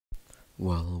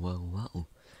Well.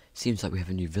 Seems like we have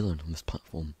a new villain on this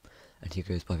platform, and he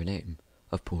goes by the name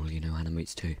of PaulHino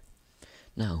Animates 2.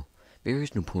 Now, the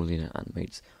original PaulHino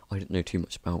Animates, I don't know too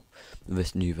much about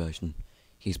this new version.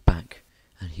 He's back,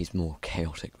 and he's more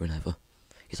chaotic than ever.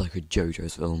 He's like a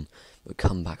JoJo's villain, but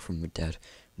come back from the dead,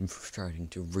 and starting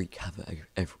to wreak havoc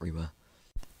everywhere.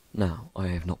 Now, I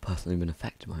have not personally been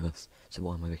affected by this, so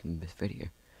why am I making this video?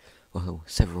 Well,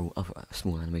 several other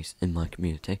small animes in my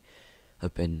community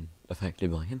have been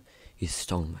affected by him. He's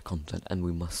stolen my content and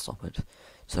we must stop it.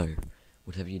 So,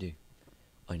 whatever you do,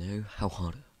 I know how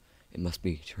hard it must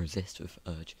be to resist this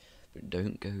urge, but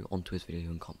don't go onto his video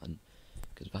and comment,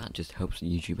 because that just helps the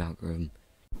YouTube algorithm.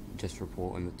 Just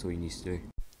report him, that's all you need to do.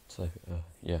 So,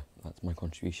 yeah, that's my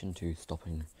contribution to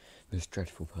stopping this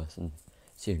dreadful person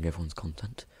stealing everyone's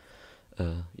content.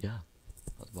 Yeah,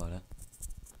 that's about it.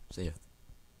 See ya.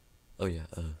 Oh yeah,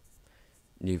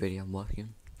 new video I'm working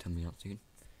on, coming out soon.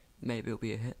 Maybe it'll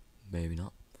be a hit, maybe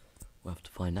not. We'll have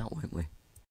to find out, won't we?